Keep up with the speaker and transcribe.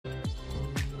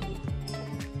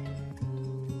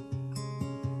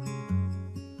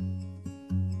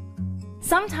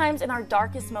Sometimes in our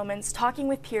darkest moments, talking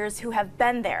with peers who have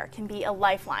been there can be a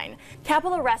lifeline.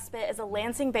 Capital Respite is a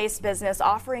Lansing-based business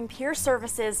offering peer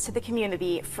services to the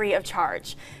community free of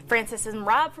charge. Francis and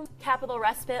Rob from Capital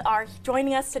Respite are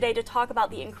joining us today to talk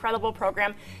about the incredible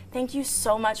program. Thank you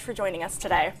so much for joining us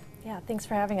today. Yeah, thanks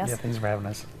for having us. Yeah, thanks for having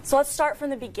us. So let's start from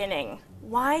the beginning.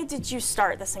 Why did you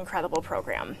start this incredible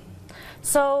program?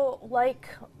 So, like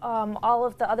all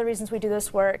of the other reasons we do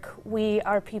this work, we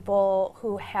are people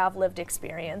who have lived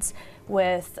experience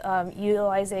with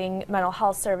utilizing mental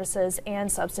health services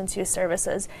and substance use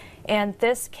services. And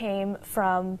this came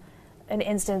from an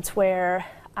instance where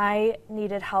I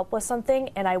needed help with something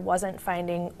and I wasn't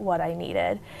finding what I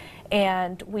needed.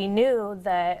 And we knew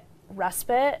that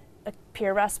respite,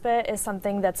 peer respite, is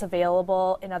something that's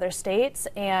available in other states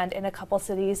and in a couple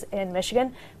cities in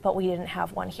Michigan, but we didn't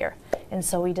have one here. And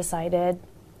so we decided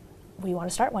we want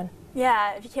to start one.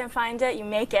 Yeah, if you can't find it, you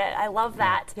make it. I love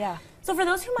that. Yeah. So for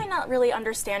those who might not really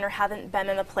understand or haven't been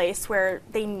in a place where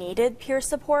they needed peer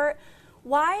support,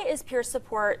 why is peer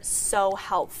support so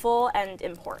helpful and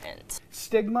important?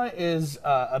 Stigma is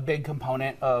a big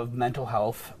component of mental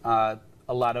health.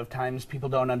 A lot of times people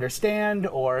don't understand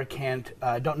or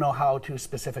don't know how to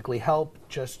specifically help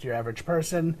just your average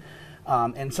person.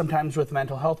 And sometimes with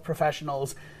mental health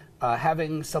professionals,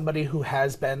 having somebody who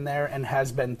has been there and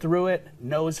has been through it,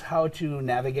 knows how to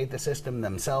navigate the system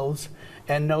themselves,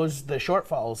 and knows the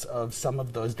shortfalls of some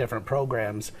of those different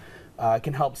programs,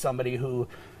 can help somebody who,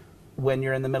 when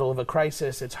you're in the middle of a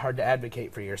crisis, it's hard to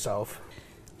advocate for yourself.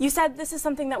 You said this is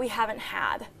something that we haven't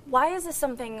had. Why is this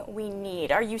something we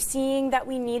need? Are you seeing that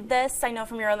we need this? I know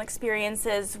from your own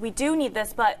experiences we do need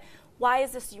this, but why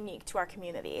is this unique to our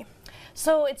community?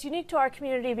 So it's unique to our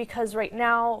community because right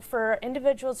now, for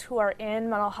individuals who are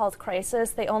in mental health crisis,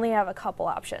 they only have a couple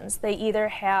options. They either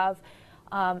have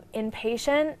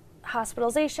inpatient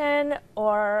hospitalization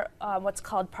or what's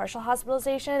called partial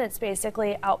hospitalization. It's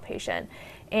basically outpatient.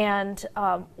 And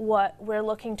what we're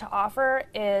looking to offer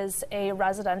is a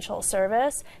residential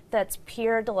service that's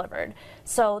peer delivered.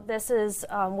 So this is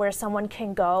where someone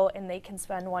can go and they can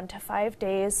spend 1 to 5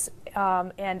 days,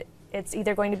 and it's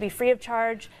either going to be free of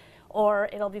charge or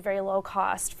it'll be very low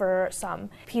cost for some.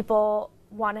 People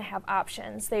want to have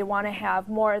options. They want to have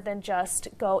more than just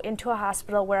go into a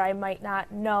hospital where I might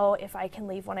not know if I can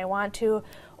leave when I want to,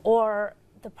 or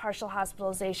the partial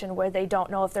hospitalization where they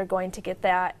don't know if they're going to get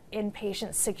that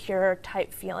inpatient secure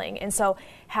type feeling. And so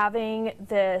having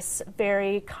this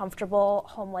very comfortable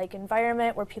home-like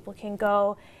environment where people can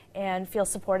go and feel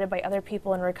supported by other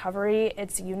people in recovery,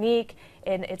 it's unique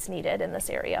and it's needed in this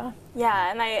area.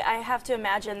 Yeah, and I have to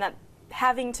imagine that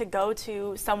having to go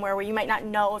to somewhere where you might not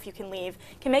know if you can leave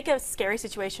can make a scary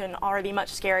situation already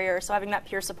much scarier, so having that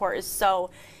peer support is so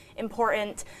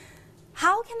important.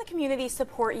 How can the community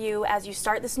support you as you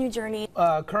start this new journey?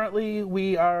 Currently,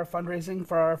 we are fundraising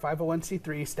for our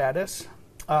 501c3 status.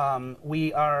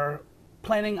 We are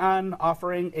planning on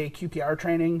offering a QPR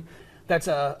training. That's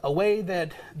a way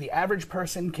that the average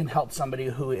person can help somebody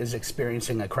who is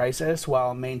experiencing a crisis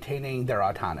while maintaining their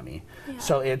autonomy. Yeah.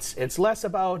 So it's less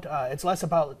about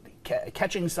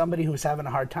catching somebody who's having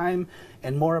a hard time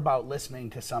and more about listening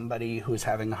to somebody who's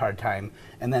having a hard time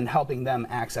and then helping them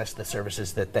access the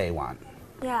services that they want.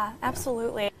 Yeah,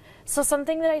 absolutely. So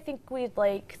something that I think we'd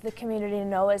like the community to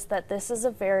know is that this is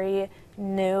a very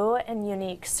new and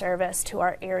unique service to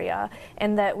our area,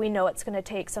 and that we know it's going to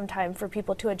take some time for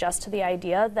people to adjust to the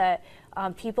idea that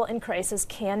people in crisis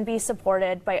can be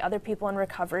supported by other people in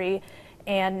recovery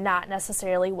and not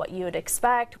necessarily what you would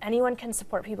expect. Anyone can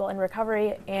support people in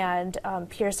recovery, and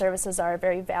peer services are a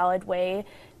very valid way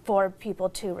for people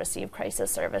to receive crisis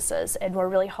services. And we're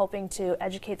really hoping to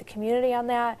educate the community on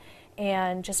that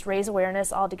and just raise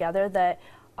awareness altogether that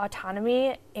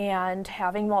autonomy and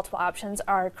having multiple options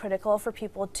are critical for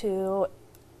people to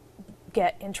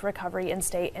get into recovery and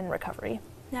stay in recovery.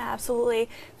 Yeah, absolutely.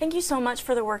 Thank you so much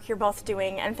for the work you're both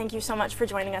doing, and thank you so much for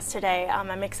joining us today.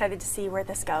 I'm excited to see where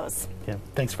this goes. Yeah,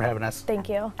 thanks for having us. Thank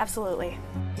you. Absolutely.